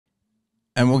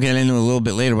and we'll get into it a little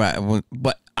bit later.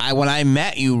 But when I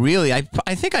met you, really, I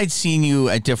think I'd seen you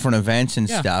at different events and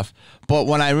stuff. But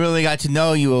when I really got to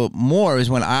know you more is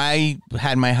when I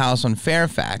had my house on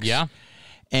Fairfax. Yeah.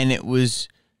 And it was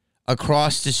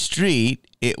across the street.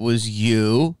 It was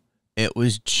you. It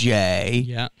was Jay.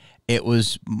 Yeah. It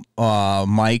was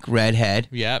Mike Redhead.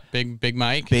 Yeah, Big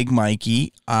Mike. Big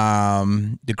Mikey,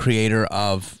 the creator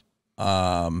of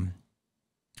Raya.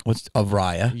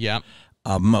 Yeah.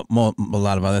 A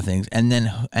lot of other things, and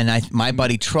my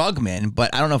buddy Trugman,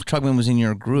 but I don't know if Trugman was in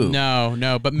your group.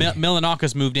 No, but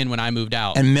Milanakis moved in when I moved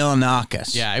out. And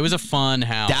Milanakis. Yeah, it was a fun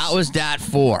house. That was that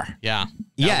 4. Yeah.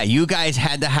 Yeah, you guys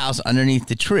had the house underneath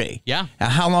the tree. Yeah. Now,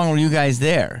 how long were you guys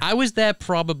there? I was there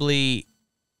probably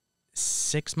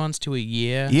 6 months to a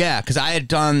year. Yeah, because I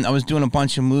was doing a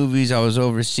bunch of movies. I was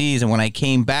overseas, and when I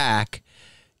came back,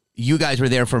 you guys were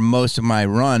there for most of my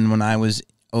run when I was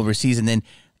overseas, and then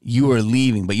you were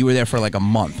leaving, but you were there for like a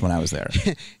month when I was there.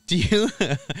 Do you?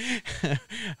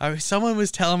 Someone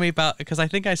was telling me about, because I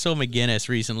think I saw McGinnis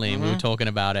recently, and we were talking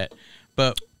about it.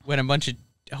 But when a bunch of,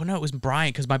 oh no, it was Brian,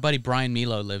 because my buddy Brian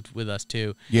Milo lived with us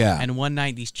too. Yeah. And one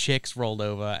night these chicks rolled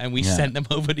over, and we sent them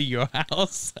over to your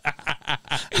house.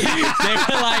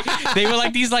 they were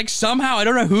like these, like, somehow, I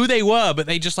don't know who they were, but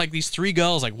they just, like, these 3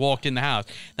 girls, like, walked in the house.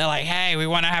 They're like, hey, we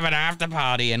want to have an after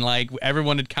party. And, like,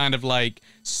 everyone had kind of, like,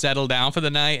 settled down for the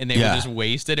night, and they were just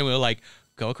wasted. And we were like,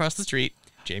 go across the street.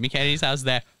 Jamie Kennedy's house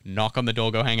there. Knock on the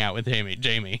door. Go hang out with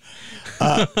Jamie.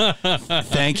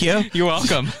 Thank you. You're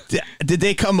welcome. Did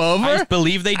they come over? I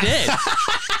believe they did.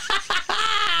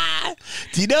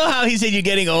 Do you know how he said you're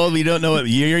getting old, but you don't know what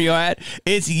year you're at?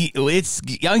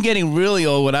 I'm getting really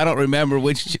old when I don't remember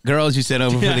which girls you sent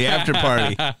over for the after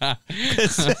party.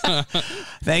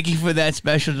 Thank you for that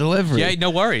special delivery. Yeah, no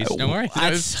worries. No worries.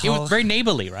 It was very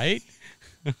neighborly, right?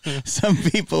 Some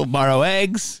people borrow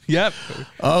eggs. Yep.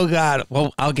 Oh God.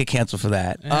 Well, I'll get canceled for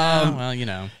that. Well, you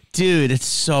know, dude, it's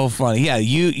so funny. Yeah,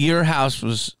 your house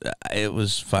was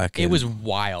fucking. It was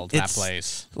wild. That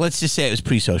place. Let's just say it was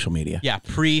pre-social media. Yeah,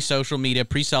 pre-social media,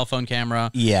 pre-cell phone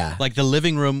camera. Yeah. Like the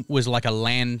living room was like a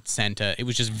LAN center. It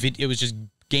was just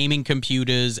gaming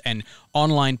computers and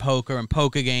online poker and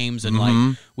poker games, and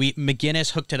like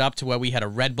McGinnis hooked it up to where we had a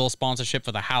Red Bull sponsorship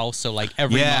for the house. So like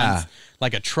every month,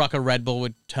 like a truck of Red Bull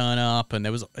would turn up, and it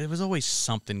was always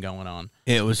something going on.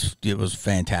 It was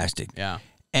fantastic. Yeah.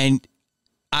 And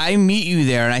I meet you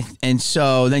there, and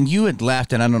so then you had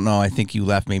left, and I don't know, I think you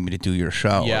left maybe to do your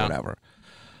show or whatever.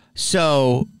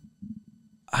 So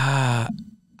I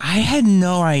had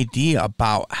no idea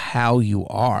about how you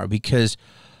are, because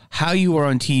how you were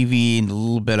on TV and a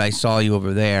little bit I saw you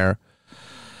over there,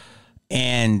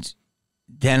 and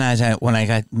then when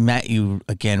I met you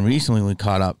again recently, we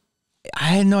caught up, I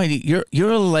had no idea.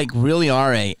 You're like really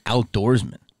are a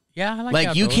outdoorsman. Yeah, I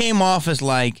like you came off as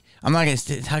like, I'm not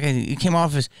gonna you came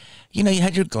off as, you know, you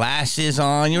had your glasses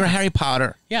on. You were Harry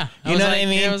Potter. Yeah. You know what I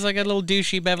mean? I was like a little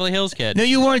douchey Beverly Hills kid. No,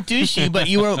 you weren't douchey, but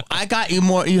you were. I got you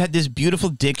more. You had this beautiful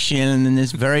diction and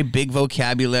this very big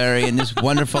vocabulary and this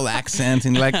wonderful accent,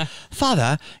 and you're like,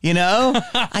 Father, you know,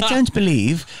 I don't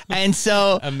believe. And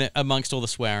so amongst all the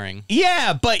swearing.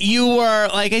 Yeah, but you were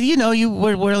like, you know, you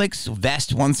were like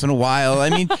vest once in a while. I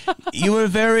mean, you were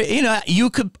very, you know, you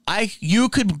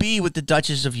could be with the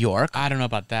Duchess of York. I don't know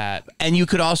about that. And you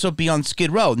could also be on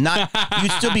Skid Row.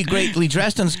 You'd still be greatly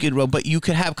dressed on Skid Row, but you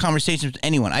could have conversations with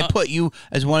anyone. I put you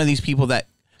as one of these people that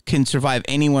can survive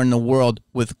anywhere in the world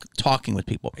with talking with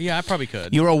people. Yeah, I probably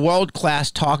could. You're a world-class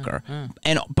talker.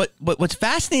 But what's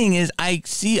fascinating is I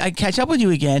catch up with you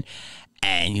again,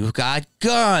 and you've got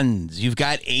guns, you've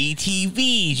got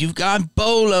ATVs, you've got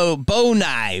bow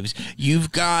knives,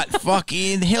 you've got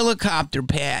fucking helicopter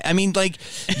pad. I mean, like,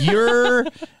 you're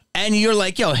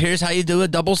like, yo, here's how you do a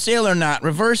double sailor knot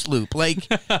reverse loop. Like,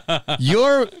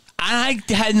 I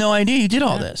had no idea you did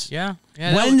all this. Yeah.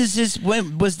 When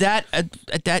was that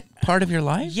at that part of your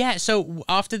life? Yeah, so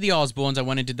after the Osbournes, I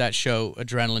went and did that show,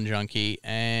 Adrenaline Junkie,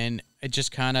 and it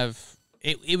just kind of,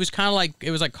 it was kind of like,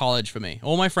 it was like college for me.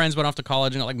 All my friends went off to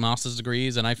college and got like master's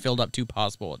degrees, and I filled up 2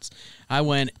 passports. I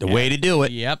went... The way to do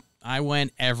it. Yep. I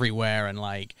went everywhere, and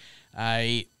like,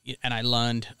 I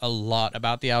learned a lot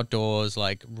about the outdoors,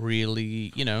 like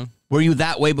really, you know. Were you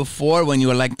that way before when you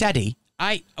were like, Daddy?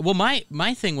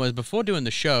 My thing was, before doing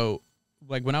the show,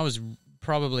 like when I was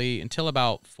probably until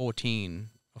about 14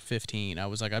 or 15, I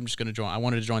was like, I'm just going to join. I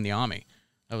wanted to join the Army.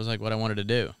 That was like what I wanted to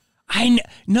do.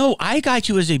 I got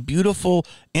you as a beautiful,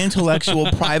 intellectual,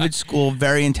 private school,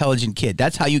 very intelligent kid.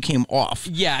 That's how you came off.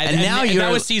 Yeah, and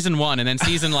that was season 1, and then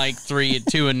season like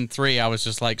 2 and 3, I was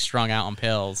just like strung out on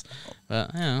pills.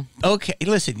 But, you know. Okay,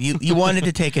 listen, you wanted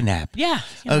to take a nap. Yeah.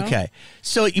 You know. Okay.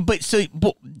 So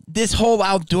this whole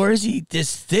outdoorsy,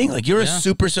 this thing, like you're a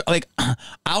super, like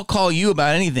I'll call you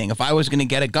about anything. If I was going to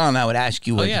get a gun, I would ask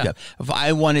you what to do. If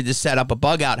I wanted to set up a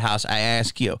bug out house, I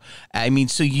ask you. I mean,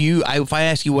 so if I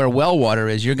ask you where well water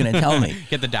is, you're going to tell me.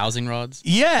 Get the dowsing rods.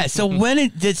 Yeah. So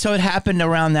it happened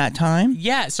around that time?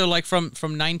 Yeah. So like from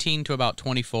 19 to about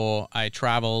 24, I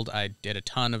traveled. I did a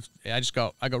ton of,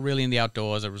 I got really in the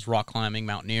outdoors. I was rock climbing,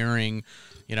 mountaineering,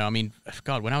 you know, I mean,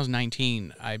 God, when I was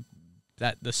 19,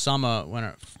 the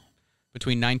summer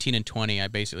between 19 and 20, I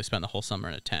basically spent the whole summer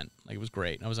in a tent. Like, it was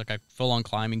great. I was like a full-on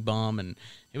climbing bum, and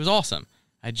it was awesome.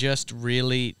 I just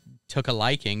really took a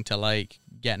liking to like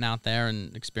getting out there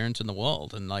and experiencing the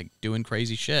world and like doing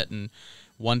crazy shit. And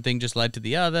one thing just led to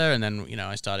the other, and then, you know,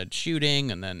 I started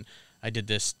shooting, and then I did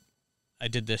this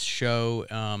show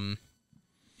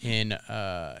in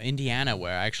Indiana,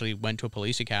 where I actually went to a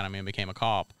police academy and became a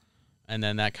cop. And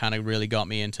then that kind of really got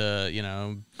me into, you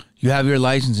know. You have your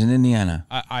license in Indiana.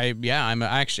 I'm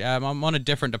on a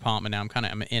different department now.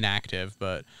 I'm inactive,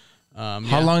 but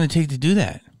how long did it take to do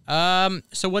that?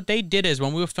 So what they did is,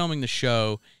 when we were filming the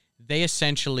show, they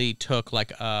essentially took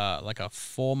like a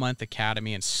 4-month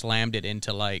academy and slammed it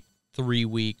into like 3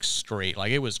 weeks straight.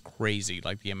 Like, it was crazy,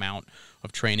 like the amount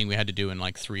of training we had to do in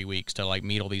like 3 weeks to like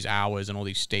meet all these hours and all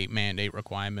these state mandate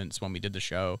requirements when we did the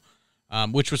show.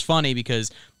 Which was funny,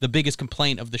 because the biggest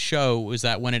complaint of the show was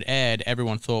that when it aired,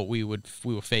 everyone thought we were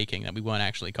faking, that we weren't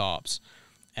actually cops.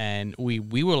 And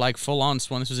we were like full on,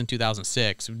 when this was in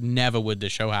 2006, never would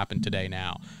this show happen today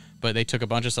now. But they took a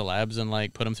bunch of celebs and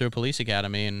like put them through a police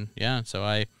academy, and so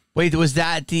I... Wait, was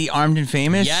that the Armed and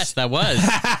Famous? Yes, that was.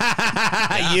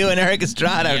 You and Eric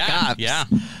Estrada are cops. Yeah.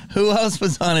 Who else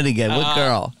was on it again? What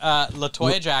girl?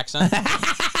 LaToya Jackson.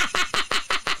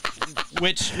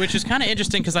 Which is kind of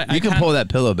interesting, because you can pull that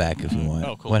pillow back if you want.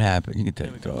 Oh, cool. What happened? You can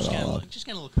throw it all off. Just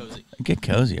getting a little cozy. Get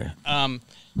cozier.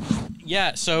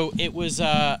 Yeah, so it was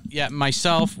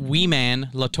myself, Wee Man,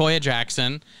 LaToya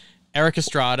Jackson, Eric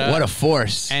Estrada. What a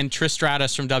force. And Trish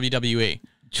Stratus from WWE.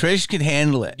 Trish can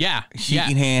handle it. Yeah. She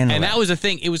can handle it. And that was the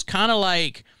thing. It was kind of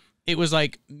like, it was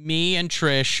like me and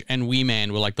Trish and Wee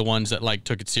Man were like the ones that like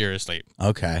took it seriously.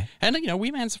 Okay. And, you know,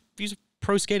 Wee Man's, he's a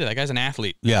pro skater. That guy's an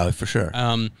athlete. Yeah, for sure.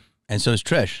 And so is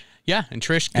Trish. Yeah, and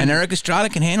Trish and Eric Estrada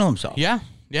can handle himself. Yeah,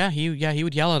 he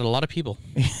would yell at a lot of people.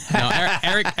 No,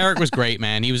 Eric was great,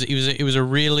 man. It was a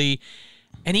really,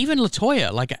 and even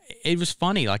LaToya, like, it was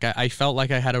funny. Like, I felt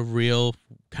like I had a real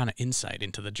kind of insight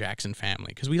into the Jackson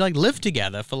family, because we like lived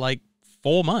together for like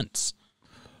 4 months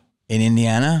in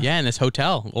Indiana. Yeah, in this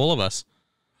hotel, all of us.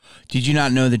 Did you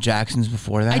not know the Jacksons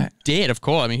before that? I did, of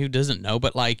course. I mean, who doesn't know?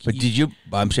 But like, but did you?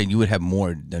 I'm saying you would have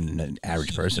more than an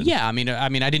average person. Yeah, I mean,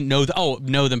 I didn't know.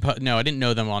 Know them? No, I didn't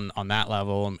know them on that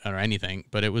level or anything.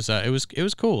 But it was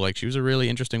cool. Like, she was a really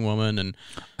interesting woman, and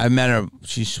I met her.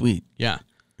 She's sweet. Yeah.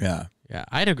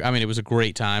 It was a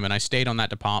great time, and I stayed on that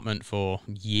department for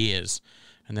years.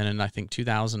 And then in, I think,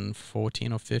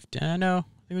 2014 or 15, no, I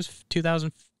think it was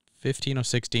 2015 or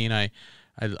 16,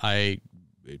 I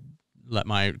let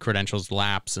my credentials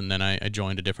lapse, and then I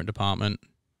joined a different department.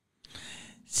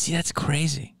 See, that's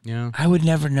crazy. Yeah. I would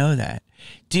never know that.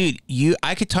 Dude,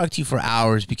 I could talk to you for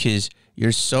hours, because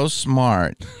you're so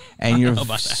smart, and you're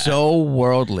so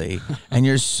worldly, and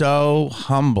you're so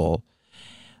humble.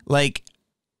 Like,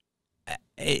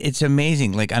 it's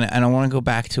amazing. Like, and I want to go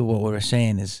back to what we were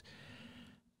saying is,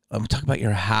 I'm talking about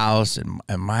your house and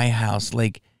my house.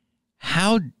 Like,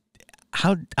 how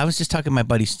I was just talking to my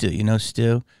buddy Stu. You know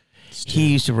Stu? He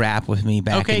used to rap with me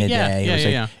back in the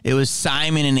day. It was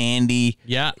Simon and Andy.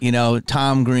 Yeah. You know,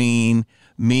 Tom Green,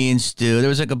 me and Stu. There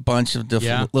was like a bunch of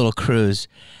different little crews.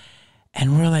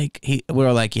 And we're like,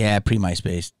 yeah,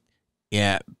 pre-MySpace.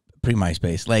 Yeah,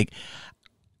 pre-MySpace. Like,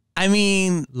 I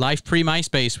mean, life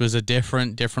pre-MySpace was a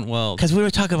different world. Because we were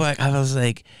talking about, I was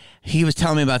like, he was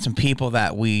telling me about some people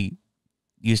that we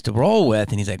used to roll with,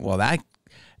 and he's like, well, that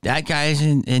guy's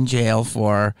in jail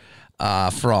for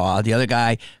fraud. The other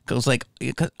guy goes like, do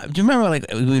you remember like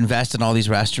we invest in all these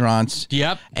restaurants?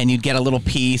 Yep. And you'd get a little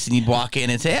piece, and you'd walk in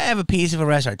and say, I have a piece of a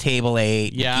restaurant, Table 8,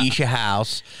 Geisha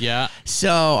House. Yeah.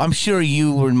 So I'm sure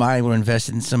you and I were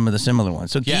invested in some of the similar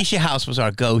ones. So Geisha House was our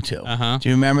go-to. Uh-huh. Do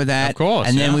you remember that? Of course.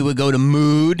 And then we would go to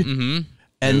Mood. Mm-hmm.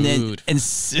 And Dude. then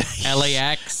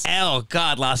LAX. Oh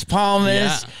God, Las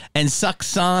Palmas. And Suck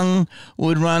Sung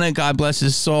would run it. God bless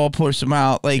his soul. Pour some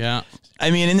out. Like, I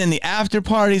mean, and then the after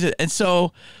parties, and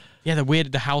so. Yeah,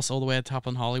 the house all the way at the top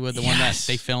on Hollywood, the one that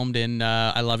they filmed in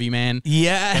I Love You Man.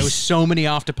 Yes. There was so many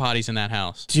after parties in that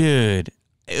house. Dude,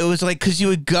 it was like, because you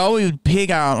would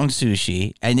pig out on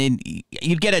sushi, and then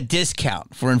you'd get a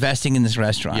discount for investing in this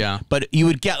restaurant. Yeah. But you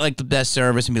would get like the best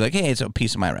service and be like, hey, it's a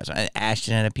piece of my restaurant. And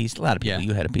Ashton had a piece. A lot of people,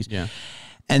 you had a piece. Yeah.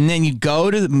 And then you'd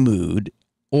go to the Mood,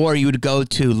 or you would go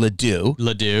to Le Don't.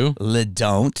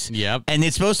 Yep. And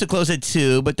it's supposed to close at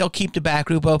 2, but they'll keep the back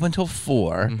group open until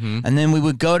 4. Mm-hmm. And then we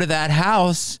would go to that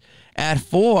house at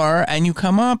 4, and you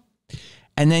come up,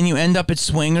 and then you end up at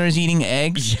Swingers eating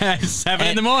eggs. Yeah, 7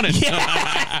 in the morning.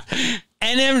 Yeah.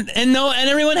 and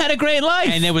everyone had a great life.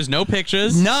 And there was no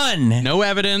pictures. None. No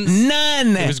evidence.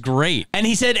 None. It was great. And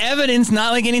he said evidence,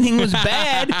 not like anything was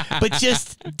bad, but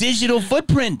just digital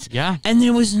footprint. Yeah. And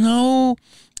there was no...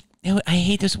 I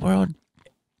hate this world.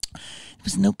 There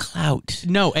was no clout.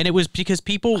 No, and it was because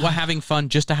people were having fun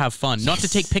just to have fun, not to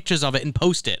take pictures of it and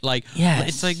post it. Like,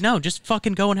 it's like, no, just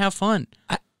fucking go and have fun.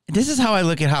 This is how I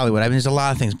look at Hollywood. I mean, there's a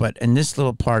lot of things, but in this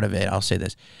little part of it, I'll say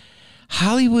this.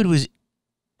 Hollywood has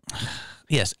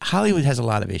a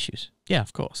lot of issues. Yeah,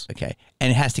 of course. Okay.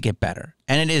 And it has to get better.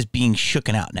 And it is being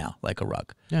shooken out now like a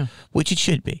rug. Yeah. Which it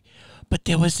should be. But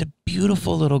there was a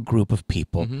beautiful little group of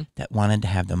people that wanted to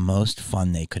have the most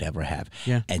fun they could ever have.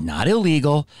 Yeah. And not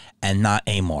illegal and not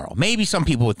amoral. Maybe some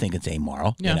people would think it's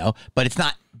amoral, but it's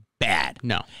not bad.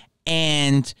 No.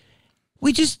 And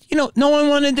we just, no one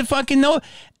wanted to fucking know.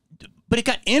 But it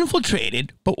got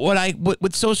infiltrated. But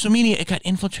with social media, it got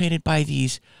infiltrated by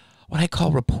these, what I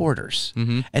call reporters.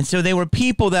 Mm-hmm. And so they were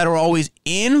people that were always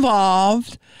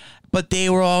involved, but they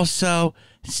were also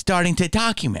starting to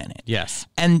document it. Yes.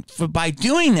 And by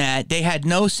doing that, they had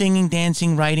no singing,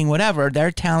 dancing, writing, whatever.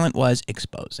 Their talent was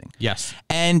exposing. Yes.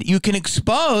 And you can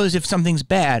expose if something's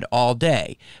bad all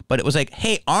day. But it was like,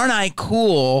 hey, aren't I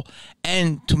cool?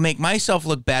 And to make myself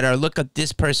look better, look at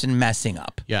this person messing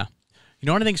up. Yeah. You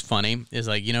know what I think's funny is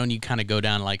like, and you kind of go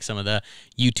down like some of the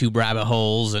YouTube rabbit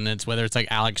holes, and it's whether it's like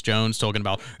Alex Jones talking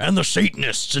about, and the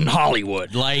Satanists in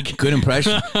Hollywood. Like, good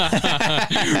impression.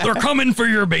 They're coming for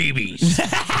your babies.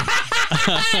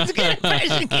 That's a good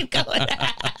impression. Keep going.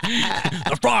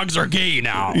 The frogs are gay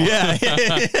now. Yeah.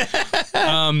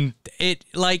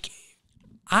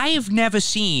 I've never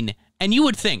seen. And you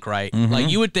would think, right? Mm-hmm. Like,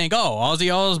 you would think, oh,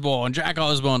 Ozzy Osbourne, Jack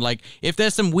Osbourne, like, if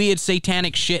there's some weird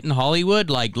satanic shit in Hollywood,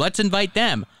 like, let's invite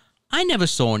them. I never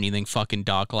saw anything fucking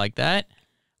dark like that.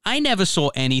 I never saw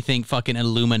anything fucking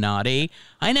Illuminati.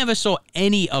 I never saw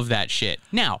any of that shit.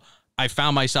 Now, I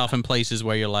found myself in places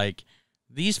where you're like,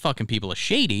 these fucking people are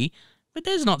shady, but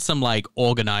there's not some, like,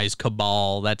 organized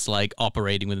cabal that's, like,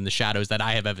 operating within the shadows that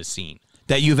I have ever seen.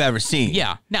 That you've ever seen.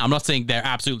 Yeah. Now, I'm not saying there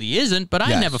absolutely isn't, but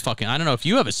I never fucking, I don't know if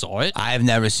you ever saw it. I've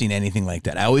never seen anything like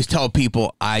that. I always tell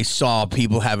people I saw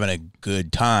people having a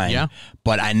good time,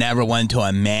 but I never went to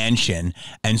a mansion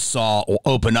and saw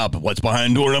open up what's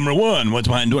behind door number 1, what's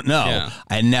behind door. No,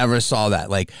 I never saw that.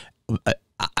 Like, and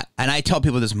I tell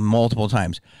people this multiple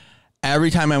times.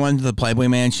 Every time I went to the Playboy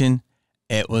mansion,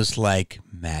 it was like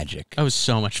magic. It was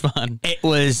so much fun. It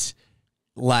was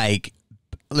like,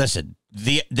 listen,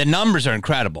 the numbers are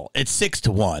incredible. It's 6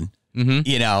 to 1.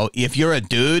 Mm-hmm. If you're a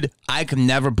dude, I could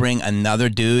never bring another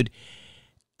dude.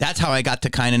 That's how I got to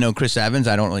kind of know Chris Evans.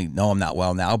 I don't really know him that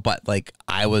well now, but like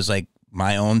I was like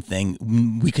my own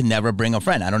thing. We could never bring a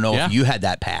friend. I don't know if you had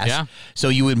that pass. Yeah. So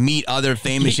you would meet other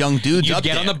famous young dudes. You'd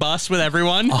get on the bus with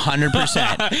everyone.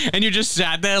 100%. And you just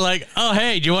sat there like, oh,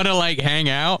 hey, do you want to like hang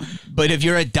out? But if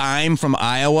you're a dime from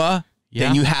Iowa,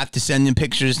 then you have to send in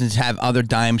pictures and have other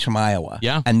dimes from Iowa.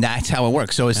 Yeah. And that's how it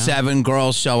works. So 7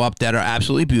 girls show up that are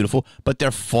absolutely beautiful, but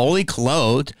they're fully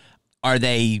clothed. Are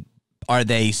they,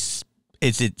 is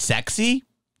it sexy?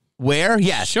 Where?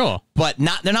 Yes. Sure. But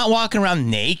they're not walking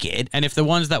around naked. And if the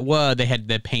ones that were, they had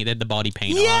the body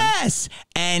paint on. Yes.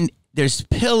 And there's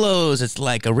pillows. It's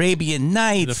like Arabian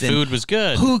Nights. The food was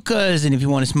good. Hookahs. And if you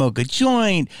want to smoke a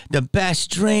joint, the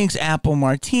best drinks, apple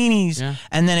martinis. Yeah.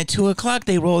 And then at 2:00,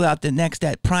 they rolled out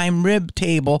that prime rib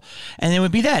table. And it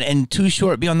would be that. And Too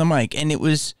Short be on the mic. And it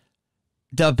was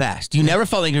the best. You never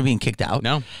felt like you were being kicked out.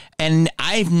 No. And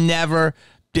I've never...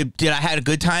 Did I had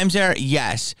good times there?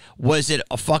 Yes. Was it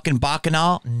a fucking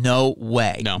bacchanal? No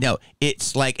way. No.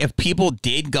 It's like if people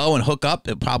did go and hook up,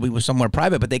 it probably was somewhere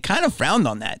private, but they kind of frowned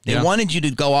on that. They wanted you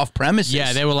to go off premises.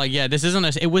 Yeah, they were like, this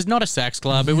isn't it was not a sex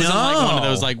club. It wasn't like one of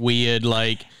those like weird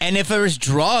like. And if there was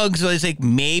drugs, it was like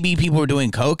maybe people were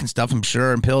doing coke and stuff, I'm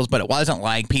sure, and pills, but it wasn't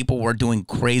like people were doing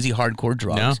crazy hardcore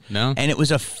drugs. No. And it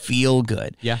was a feel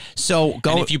good. Yeah. So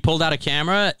and if you pulled out a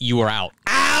camera, you were out.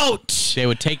 out. They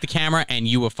would take the camera and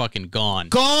you were fucking gone.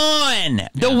 Gone.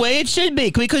 The way it should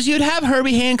be. Because you'd have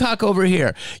Herbie Hancock over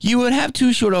here. You would have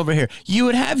Too Short over here. You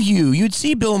would have you. You'd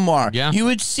see Bill Maher. Yeah. You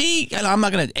would see, and I'm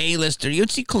not going to A-lister.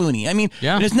 You'd see Clooney. I mean,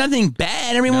 Yeah. there's nothing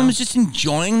bad. Everyone was just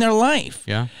enjoying their life.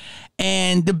 Yeah.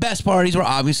 And the best parties were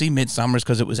obviously Midsummers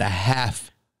because it was a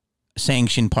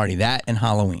half-sanctioned party. That and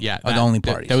Halloween are the only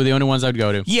parties. They were the only ones I'd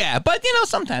go to. Yeah, but,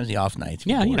 sometimes the off nights.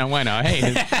 Yeah, why not?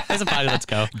 Hey, there's a party, let's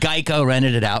go. Geico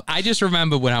rented it out. I just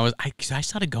remember when I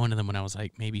started going to them when I was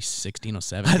like maybe 16 or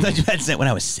 17. I thought you had to say when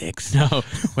I was 6. No,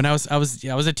 when I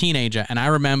was a teenager, and I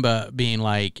remember being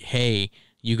like, hey,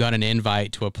 you got an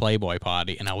invite to a Playboy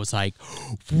party, and I was like,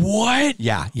 what?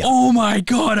 Yeah. Oh my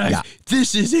God,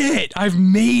 this is it. I've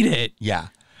made it. Yeah.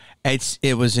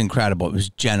 It was incredible. It was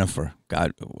Jennifer.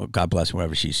 God bless her,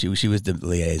 whoever she was the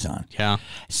liaison. Yeah.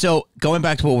 So going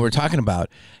back to what we were talking about,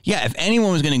 if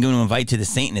anyone was going to go to invite to the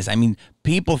Satanist, I mean,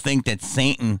 people think that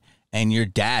Satan and your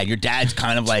dad's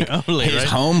kind of like his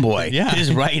homeboy,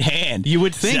 his right hand. You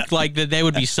would think like that there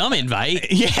would be some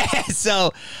invite. Yeah.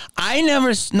 So I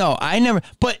never,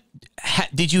 but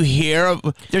did you hear of,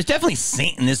 there's definitely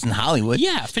Satanists in Hollywood.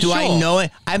 Yeah, for Do sure. I know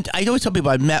it? I always tell people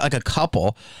I met like a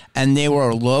couple and they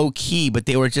were low key, but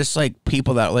they were just like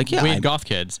people that were like, weird goth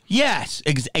kids. Yes,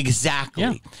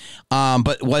 exactly. Yeah.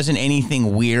 But it wasn't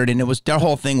anything weird. And their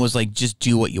whole thing was like, just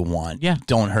do what you want. Yeah.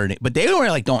 Don't hurt it. But they were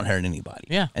like, don't hurt anybody.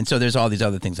 Yeah. And so there's all these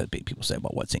other things that people say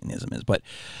about what Satanism is. But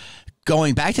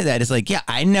going back to that, it's like,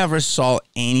 I never saw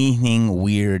anything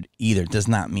weird either. Does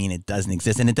not mean it doesn't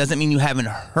exist. And it doesn't mean you haven't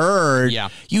heard. Yeah.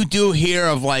 You do hear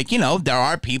of like, there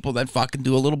are people that fucking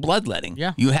do a little bloodletting.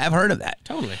 Yeah. You have heard of that.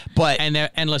 Totally. But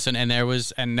there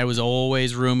was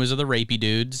always rumors of the rapey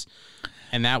dudes.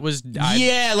 And that was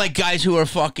like guys who are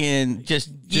fucking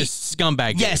just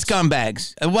scumbag dudes. Yeah,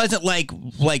 scumbags. It wasn't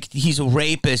like he's a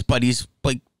rapist, but he's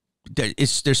like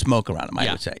there's smoke around him,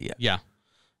 I would say. Yeah.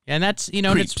 And that's and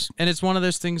it's one of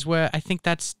those things where I think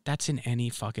that's in any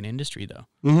fucking industry though.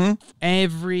 Mm-hmm.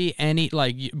 Any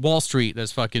like Wall Street,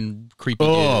 there's fucking creepy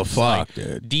dudes. Oh fuck,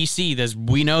 dude. DC,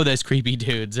 there's creepy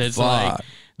dudes. It's like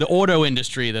the auto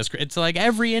industry. It's like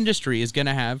every industry is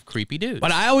gonna have creepy dudes.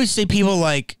 But I always say people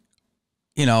like,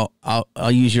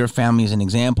 I'll use your family as an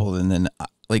example, and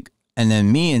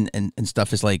then me and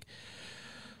stuff is like.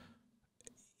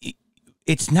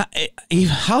 It's not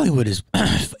Hollywood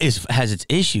has its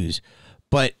issues,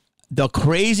 but the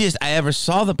craziest I ever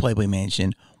saw the Playboy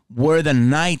Mansion were the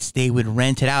nights they would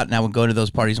rent it out, and I would go to those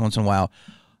parties once in a while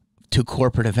to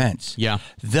corporate events. Yeah,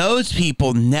 those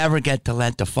people never get to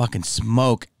let the fucking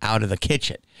smoke out of the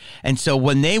kitchen, and so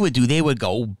when they would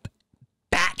go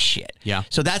batshit. Yeah.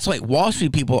 So that's like Wall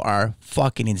Street people are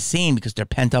fucking insane because they're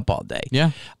pent up all day.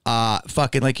 Yeah.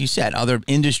 Fucking like you said, other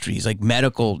industries like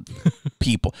medical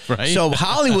people. Right. So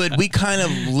Hollywood, we kind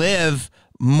of live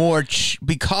more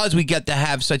because we get to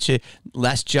have such a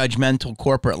less judgmental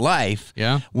corporate life.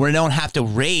 Yeah. Where we don't have to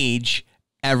rage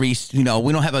we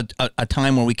don't have a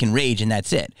time where we can rage and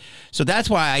that's it. So that's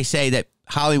why I say that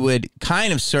Hollywood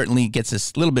kind of certainly gets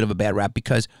a little bit of a bad rap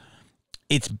because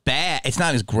it's bad. It's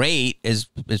not as great as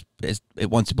it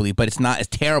wants to believe, but it's not as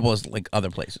terrible as like other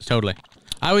places. Totally.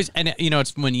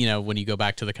 It's when you go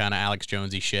back to the kind of Alex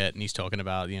Jonesy shit, and he's talking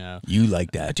about you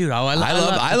like that, dude.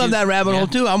 I love that rabbit hole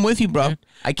too. I'm with you, bro.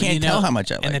 I can't tell how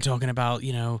much I like. And they're talking about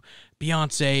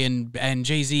Beyonce and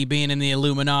Jay-Z being in the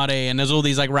Illuminati, and there's all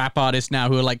these like rap artists now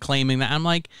who are like claiming that. I'm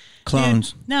like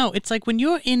clones. No, it's like when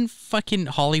you're in fucking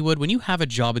Hollywood, when you have a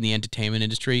job in the entertainment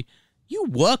industry, you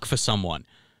work for someone.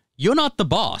 You're not the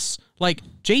boss. Like,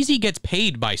 Jay-Z gets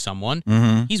paid by someone.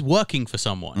 Mm-hmm. He's working for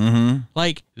someone. Mm-hmm.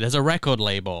 Like, there's a record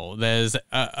label. There's,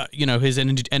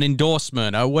 an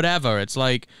endorsement or whatever. It's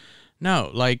like,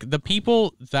 no. Like, the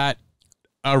people that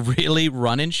are really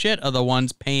running shit are the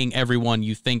ones paying everyone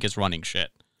you think is running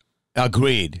shit.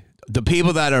 Agreed. The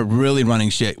people that are really running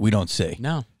shit, we don't see.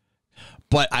 No.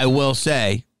 But I will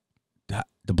say,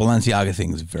 the Balenciaga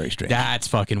thing is very strange. That's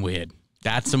fucking weird.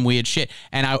 That's some weird shit.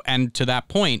 And to that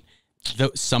point,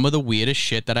 some of the weirdest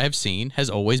shit that I've seen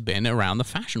has always been around the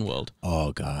fashion world.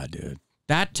 Oh God, dude.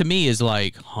 That to me is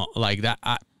like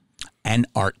that. And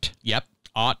art. Yep.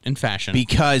 Art and fashion.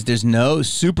 Because there's no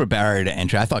super barrier to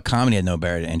entry. I thought comedy had no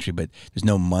barrier to entry, but there's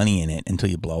no money in it until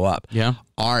you blow up. Yeah.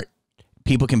 Art.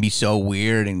 People can be so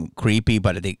weird and creepy,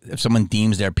 but if someone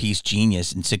deems their piece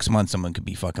genius, in 6 months, someone could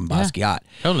be fucking Basquiat.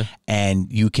 Totally.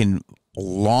 And you can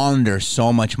launder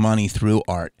so much money through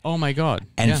art. Oh my God.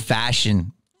 And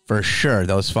fashion for sure.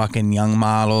 Those fucking young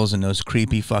models and those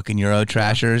creepy fucking Euro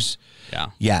trashers. Yeah.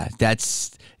 Yeah,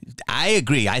 I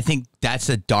agree. I think that's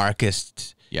the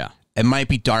darkest. Yeah. It might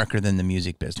be darker than the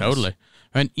music business. Totally.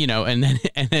 And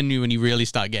and then when you really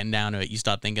start getting down to it, you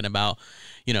start thinking about,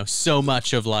 so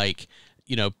much of like,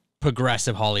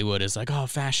 progressive Hollywood is like, oh,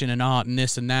 fashion and art and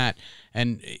this and that,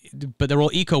 but they're all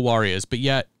eco warriors, but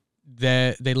yet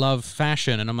they love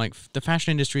fashion, and I'm like, the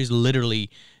fashion industry is literally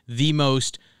the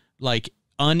most like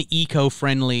uneco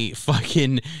friendly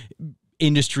fucking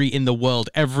industry in the world.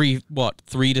 Every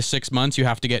 3 to 6 months you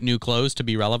have to get new clothes to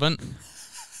be relevant.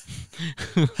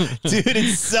 Dude,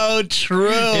 it's so true.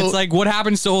 It's like, what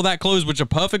happens to all that clothes, which are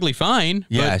perfectly fine,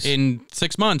 yes, but in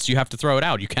 6 months you have to throw it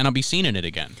out. You cannot be seen in it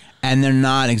again. And they're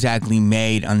not exactly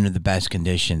made under the best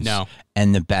conditions. No.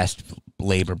 And the best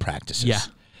labor practices. Yeah.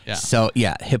 Yeah. So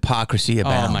hypocrisy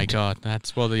abound. Oh my God,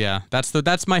 that's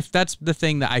the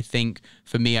thing that I think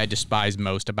for me I despise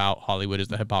most about Hollywood is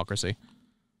the hypocrisy.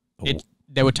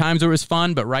 There were times where it was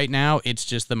fun, but right now it's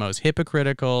just the most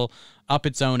hypocritical, up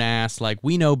its own ass. Like,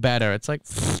 we know better. It's like,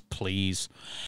 please.